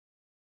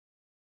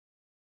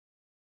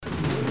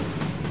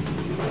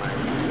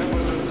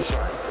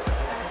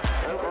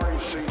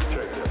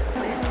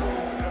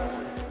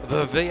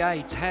The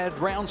V8s had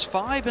rounds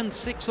 5 and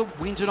 6 of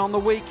Winton on the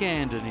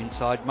weekend, and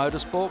Inside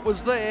Motorsport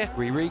was there.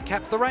 We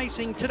recap the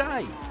racing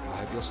today. I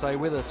hope you'll stay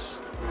with us.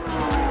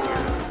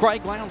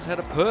 Craig Lowndes had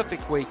a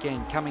perfect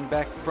weekend, coming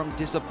back from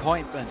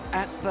disappointment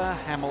at the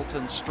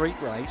Hamilton Street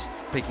Race,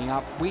 picking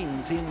up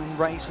wins in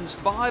races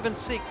 5 and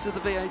 6 of the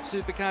V8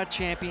 Supercar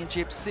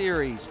Championship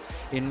Series.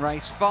 In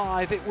race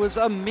 5, it was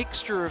a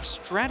mixture of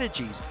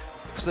strategies,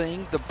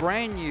 seeing the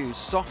brand new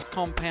soft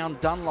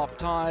compound Dunlop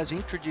tyres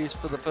introduced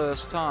for the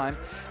first time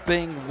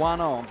being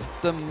one of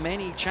the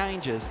many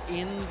changes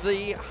in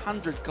the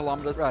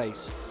 100-kilometre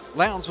race.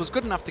 Lowndes was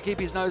good enough to keep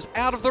his nose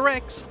out of the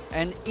wrecks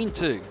and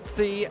into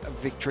the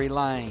victory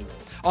lane.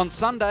 On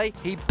Sunday,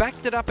 he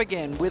backed it up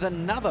again with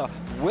another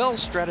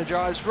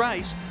well-strategised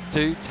race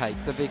to take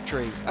the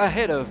victory,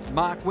 ahead of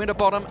Mark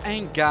Winterbottom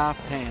and Garth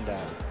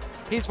Tander.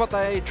 Here's what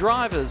the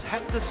drivers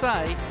had to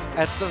say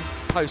at the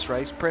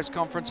post-race press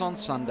conference on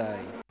Sunday.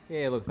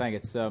 Yeah, look, I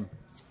think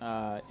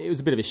it was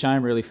a bit of a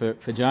shame really for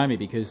Jamie,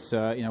 because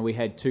we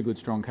had two good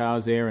strong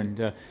cars there,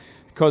 and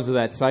because of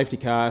that safety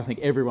car, I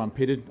think everyone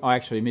pitted. I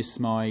actually missed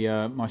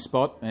my my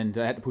spot and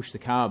had to push the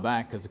car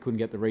back because I couldn't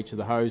get the reach of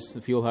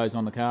the fuel hose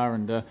on the car,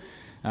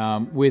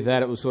 and with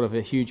that it was sort of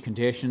a huge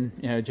congestion.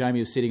 Jamie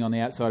was sitting on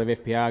the outside of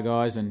FPR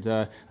guys, and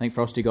I think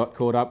Frosty got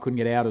caught up, couldn't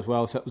get out as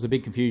well, so it was a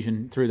big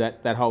confusion through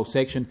that whole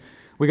section.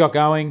 We got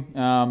going,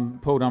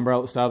 pulled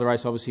umbrella at the start of the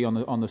race, obviously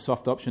on the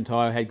soft option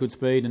tyre, had good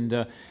speed,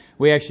 and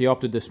we actually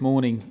opted this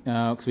morning,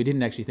 because we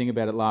didn't actually think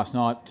about it last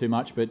night too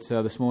much, but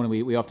this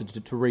morning we opted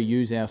to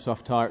reuse our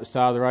soft tyre at the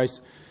start of the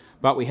race.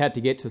 But we had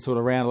to get to sort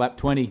of around lap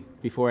 20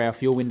 before our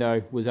fuel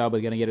window was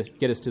able to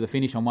get us to the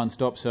finish on one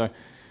stop. So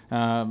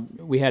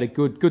we had a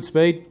good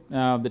speed.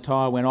 The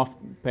tyre went off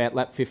about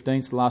lap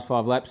 15, so the last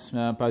 5 laps.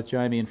 Both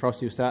Jamie and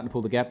Frosty were starting to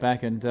pull the gap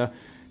back, and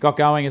got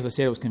going. As I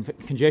said, it was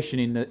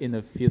congestion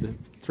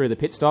through the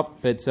pit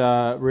stop, but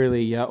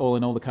really all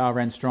in all the car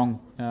ran strong.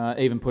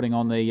 Even putting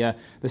on the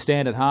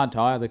standard hard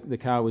tyre, the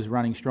car was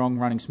running strong,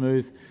 running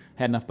smooth,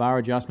 had enough bar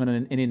adjustment,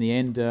 and in the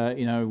end,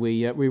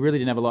 we really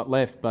didn't have a lot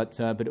left, but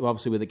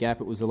obviously with the gap,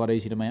 it was a lot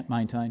easier to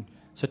maintain.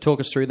 So talk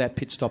us through that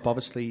pit stop.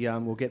 Obviously,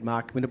 we'll get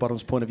Mark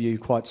Winterbottom's point of view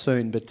quite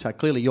soon, but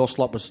clearly your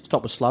stop was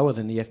slower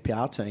than the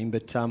FPR team.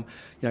 But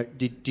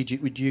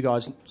did you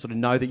guys sort of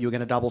know that you were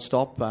going to double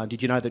stop?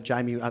 Did you know that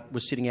Jamie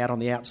was sitting out on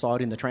the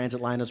outside in the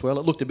transit lane as well?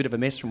 It looked a bit of a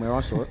mess from where I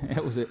saw it.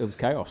 It was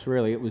chaos,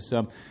 really. It was.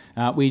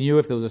 We knew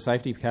if there was a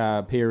safety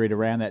car period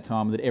around that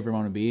time that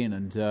everyone would be in,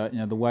 and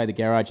the way the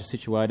garage is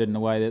situated and the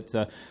way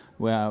that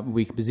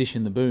we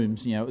position the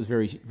booms, it was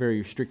very, very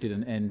restricted,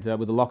 and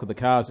with the lock of the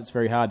cars, it's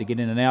very hard to get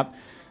in and out.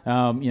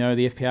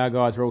 The FPR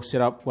guys were all set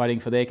up waiting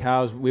for their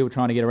cars. We were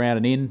trying to get around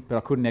and in, but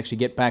I couldn't actually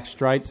get back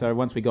straight. So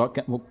once we got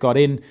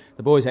in,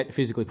 the boys had to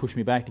physically push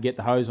me back to get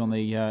the hose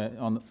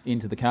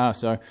into the car.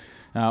 So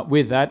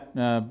with that,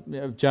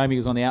 Jamie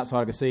was on the outside.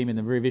 I could see him in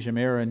the rear vision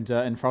mirror,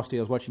 and Frosty, I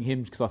was watching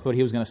him because I thought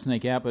he was going to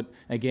sneak out, but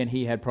again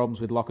he had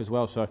problems with lock as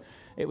well. So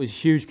it was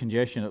huge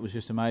congestion. It was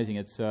just amazing.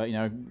 It's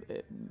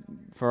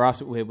for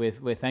us,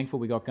 we're thankful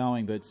we got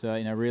going, but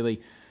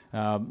really.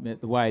 The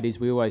way it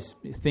is, we always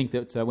think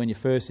that when you're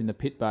first in the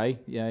pit bay,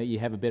 you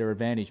have a better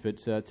advantage, but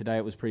today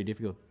it was pretty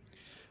difficult.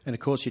 And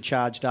of course you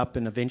charged up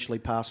and eventually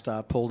passed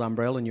Paul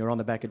Dumbrell, and you're on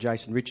the back of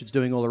Jason Richards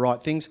doing all the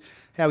right things.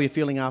 How are you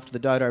feeling after the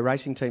Dodo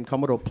Racing Team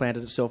Commodore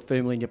planted itself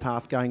firmly in your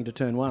path going into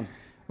turn 1?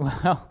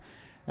 Well,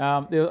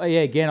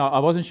 again, I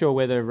wasn't sure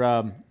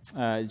whether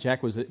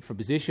Jack was for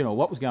position or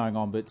what was going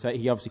on, but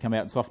he obviously came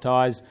out in soft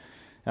tyres.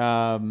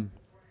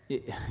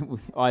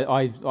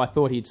 I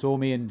thought he'd saw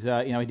me, and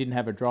he didn't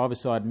have a driver's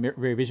side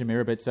rear vision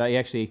mirror, but he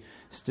actually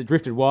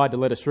drifted wide to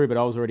let us through, but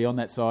I was already on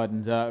that side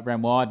and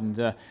ran wide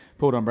and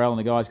pulled umbrella, and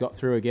the guys got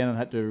through again and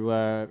had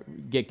to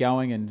get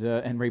going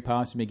and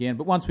repass him again.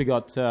 But once we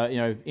got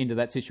into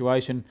that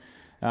situation,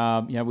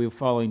 we were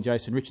following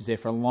Jason Richards there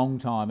for a long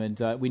time,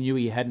 and we knew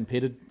he hadn't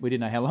pitted. We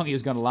didn't know how long he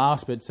was going to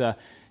last, but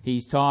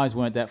his tyres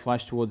weren't that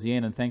flash towards the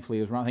end, and thankfully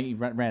he was I think he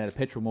ran out of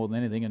petrol more than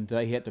anything, and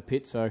he had to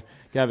pit, so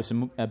gave us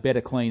a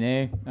better clean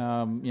air.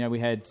 We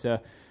had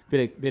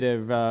bit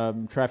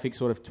of traffic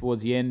sort of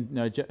towards the end.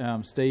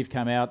 Steve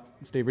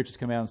Richards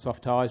came out on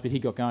soft tyres, but he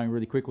got going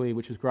really quickly,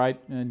 which was great,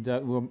 and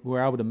we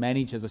were able to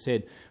manage. As I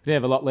said, we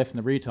didn't have a lot left in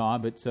the rear tyre,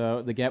 but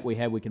the gap we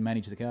had, we can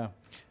manage the car.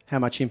 How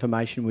much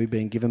information were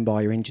being given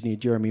by your engineer,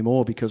 Jeremy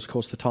Moore? Because, of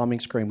course, the timing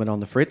screen went on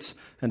the fritz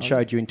and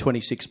showed you in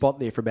 26th spot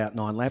there for about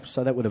 9 laps,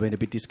 so that would have been a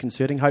bit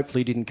disconcerting.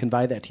 Hopefully he didn't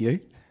convay that to you.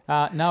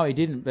 No, he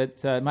didn't,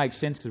 but it makes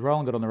sense because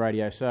Roland got on the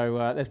radio,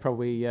 so that's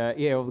probably,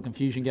 all the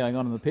confusion going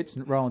on in the pits.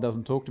 Roland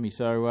doesn't talk to me,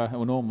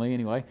 or normally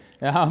anyway.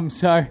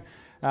 Because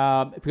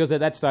at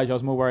that stage I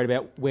was more worried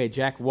about where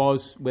Jack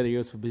was, whether he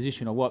was for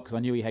position or what, because I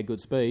knew he had good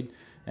speed,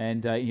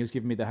 and he was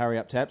giving me the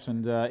hurry-up taps,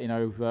 and,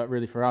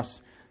 really for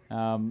us,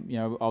 I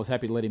was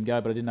happy to let him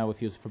go, but I didn't know if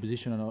he was for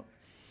position or not.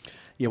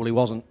 Yeah, well, he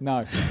wasn't.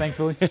 No,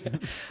 thankfully.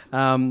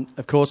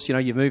 Of course,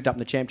 you've moved up in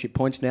the championship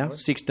points now.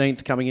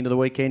 16th coming into the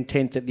weekend,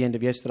 10th at the end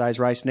of yesterday's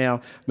race,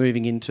 now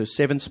moving into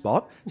 7th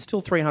spot.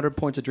 Still 300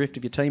 points adrift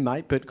of your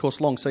teammate, but of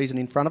course, long season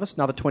in front of us,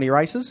 another 20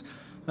 races.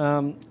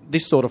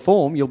 This sort of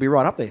form, you'll be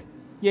right up there.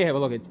 Yeah,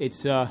 well, look,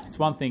 it's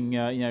one thing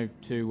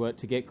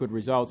to get good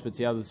results, but it's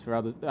the others for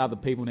other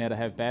people now to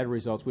have bad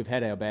results. We've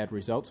had our bad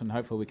results, and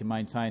hopefully we can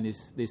maintain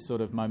this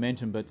sort of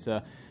momentum. But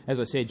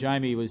as I said,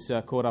 Jamie was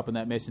caught up in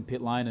that mess in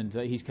pit lane, and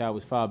his car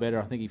was far better.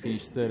 I think he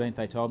finished 13th.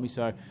 They told me,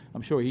 so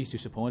I'm sure he's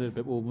disappointed.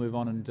 But we'll move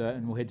on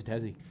and we'll head to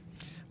Tassie.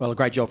 Well, a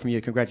great job from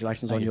you.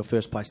 Congratulations on your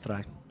first place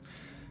today.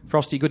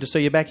 Frosty, good to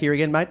see you back here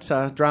again, mate.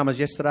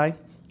 Dramas yesterday.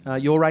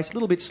 Your race a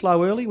little bit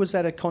slow early. Was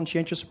that a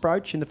conscientious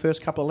approach in the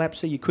first couple of laps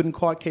so you couldn't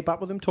quite keep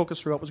up with them? Talk us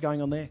through what was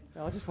going on there.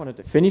 I just wanted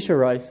to finish a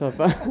race. I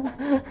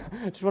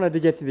just wanted to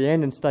get to the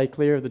end and stay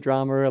clear of the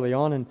drama early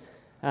on. And,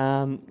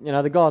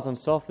 the guys on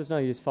soft, there's no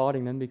use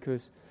fighting them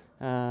because,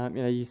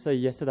 you see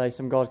yesterday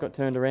some guys got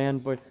turned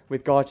around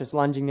with guys just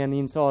lunging down the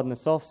inside in the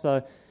soft.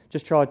 So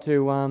just tried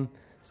to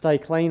stay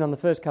clean on the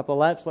first couple of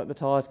laps, let the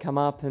tyres come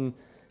up and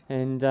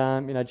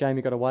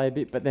Jamie got away a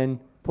bit, but then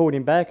pulled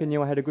him back and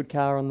knew I had a good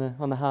car on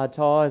the hard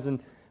tyres.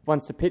 And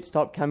once the pit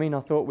stop came in,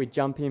 I thought we'd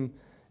jump him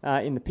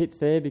in the pits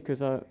there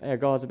because our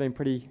guys have been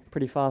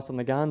pretty fast on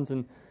the guns.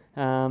 And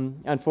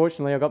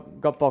unfortunately, I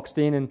got boxed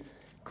in and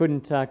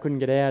couldn't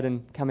get out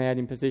and come out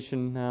in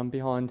position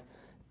behind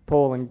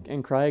Paul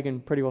and Craig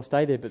and pretty well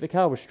stay there. But the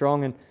car was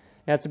strong and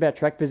it's about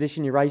track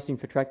position. You're racing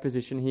for track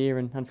position here,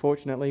 and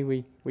unfortunately,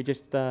 we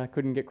just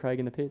couldn't get Craig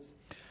in the pits.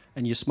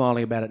 And you're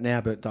smiling about it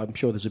now, but I'm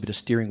sure there's a bit of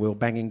steering wheel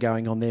banging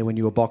going on there when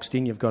you were boxed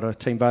in. You've got a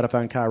Team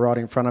Vodafone car right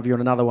in front of you and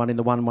another one in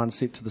the 1-1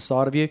 sit to the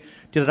side of you.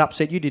 Did it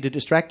upset you? Did it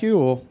distract you?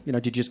 Or,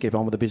 did you just get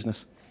on with the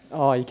business?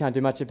 Oh, you can't do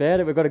much about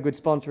it. We've got a good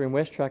sponsor in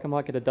West Track. I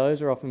might get a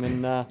dozer off him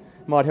and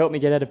might help me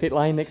get out of pit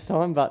lane next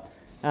time. But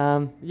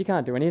you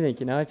can't do anything,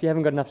 If you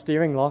haven't got enough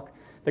steering lock,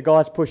 the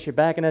guys push you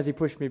back. And as he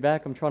pushed me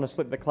back, I'm trying to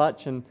slip the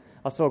clutch. And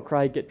I saw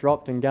Craig get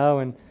dropped and go.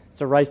 And it's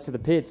a race to the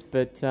pits.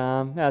 But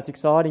it's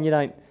exciting. You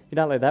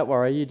don't let that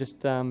worry. You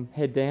just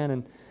head down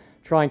and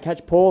try and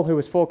catch Paul, who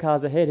was 4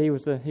 cars ahead. He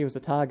was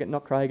the target,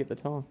 not Craig at the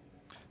time.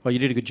 Well, you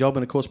did a good job,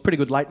 and of course, pretty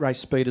good late race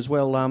speed as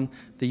well.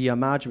 The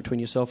margin between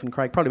yourself and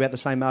Craig, probably about the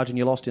same margin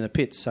you lost in the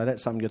pits. So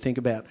that's something to think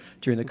about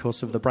during the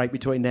course of the break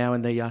between now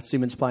and the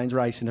Simmons Plains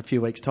race in a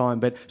few weeks' time.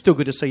 But still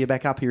good to see you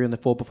back up here in the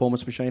Ford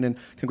Performance Machine, and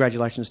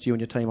congratulations to you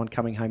and your team on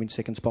coming home in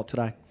second spot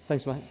today.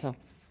 Thanks, mate. Tom.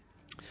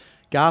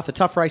 Garth, a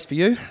tough race for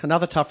you,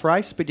 another tough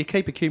race, but you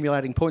keep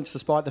accumulating points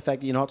despite the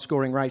fact that you're not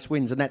scoring race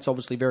wins, and that's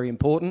obviously very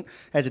important,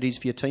 as it is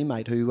for your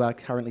teammate who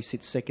currently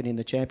sits second in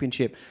the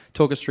championship.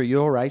 Talk us through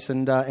your race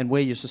and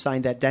where you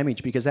sustained that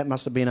damage, because that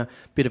must have been a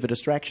bit of a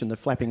distraction, the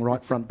flapping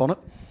right front bonnet.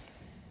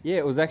 Yeah,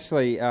 it was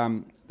actually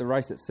the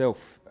race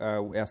itself.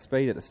 Our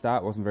speed at the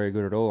start wasn't very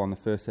good at all on the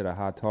first set of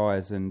hard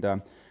tyres,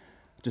 and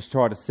just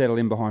tried to settle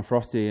in behind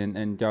Frosty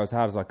and go as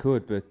hard as I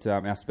could, but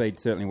our speed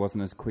certainly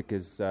wasn't as quick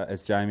as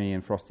Jamie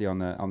and Frosty on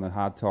the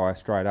hard tyre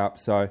straight up.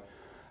 So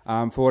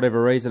for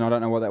whatever reason, I don't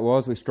know what that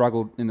was, we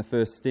struggled in the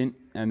first stint,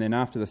 and then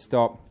after the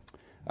stop,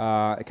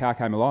 a car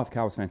came alive. The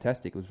car was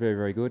fantastic. It was very,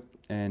 very good,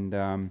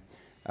 and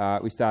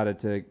we started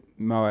to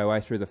mow our way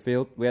through the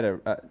field. We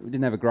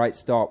didn't have a great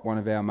stop. One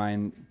of our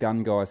main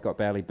gun guys got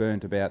badly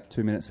burnt about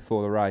 2 minutes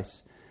before the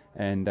race.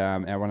 And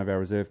one of our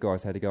reserve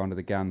guys had to go onto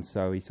the gun,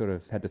 so he sort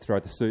of had to throw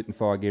the suit and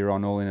fire gear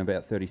on all in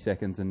about 30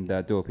 seconds and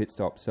do a pit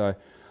stop. So,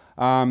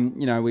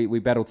 we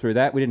battled through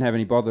that. We didn't have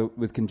any bother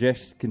with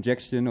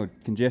congestion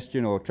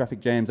or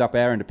traffic jams up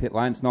our end of pit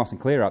lane. It's nice and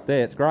clear up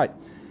there. It's great.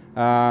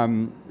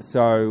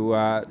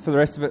 So for the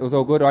rest of it, it was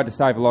all good. I had to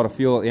save a lot of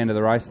fuel at the end of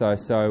the race, though,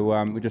 so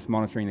we're just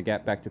monitoring the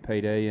gap back to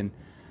PD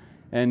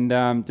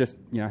and just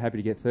happy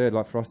to get third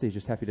like Frosty,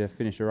 just happy to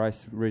finish a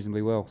race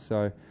reasonably well.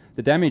 So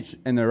the damage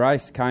in the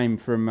race came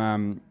from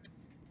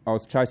I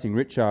was chasing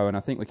Richo, and I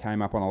think we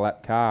came up on a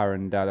lap car,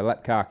 and the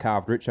lap car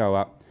carved Richo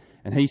up,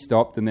 and he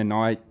stopped, and then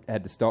I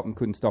had to stop and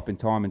couldn't stop in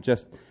time, and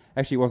just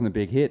actually it wasn't a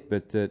big hit,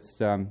 but it's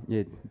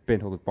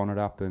bent all the bonnet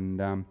up and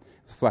it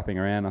was flapping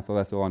around. I thought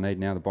that's all I need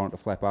now, the bonnet to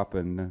flap up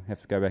and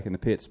have to go back in the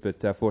pits,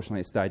 but fortunately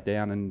it stayed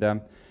down,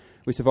 and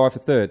we survived for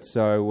third,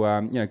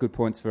 so good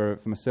points for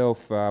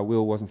myself.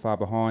 Will wasn't far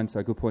behind,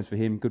 so good points for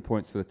him, good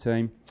points for the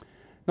team.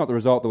 Not the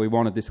result that we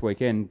wanted this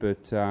weekend,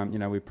 but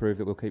we proved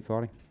that we'll keep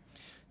fighting.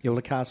 Yeah, well,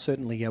 the car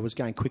certainly was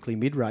going quickly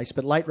mid-race,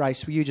 but late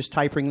race, were you just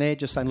tapering there,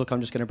 just saying, look, I'm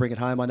just going to bring it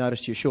home? I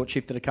noticed you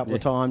short-shifted a couple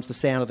of times, the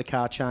sound of the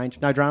car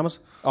changed. No dramas?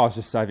 I was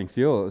just saving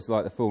fuel. It was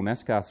like the full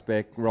NASCAR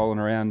spec rolling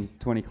around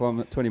 20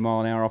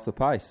 mile an hour off the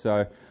pace.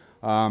 So,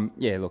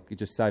 look, you're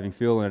just saving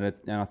fuel, and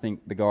I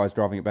think the guys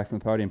driving it back from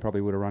the podium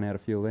probably would have run out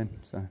of fuel then.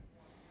 So.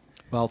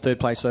 Well, third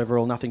place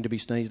overall, nothing to be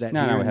sneezed at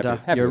here. No, we're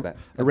happy you're with that.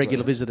 A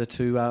regular visitor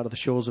to the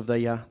shores of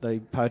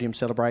the podium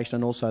celebration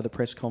and also the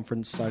press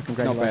conference, so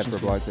congratulations. Not bad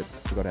for a bloke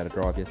that forgot how to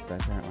drive yesterday,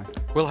 apparently.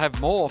 We'll have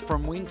more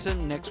from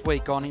Winton next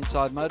week on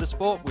Inside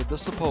Motorsport with the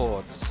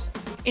supports.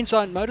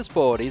 Inside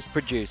Motorsport is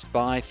produced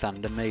by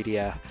Thunder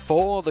Media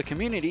for the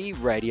Community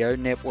Radio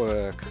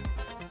Network.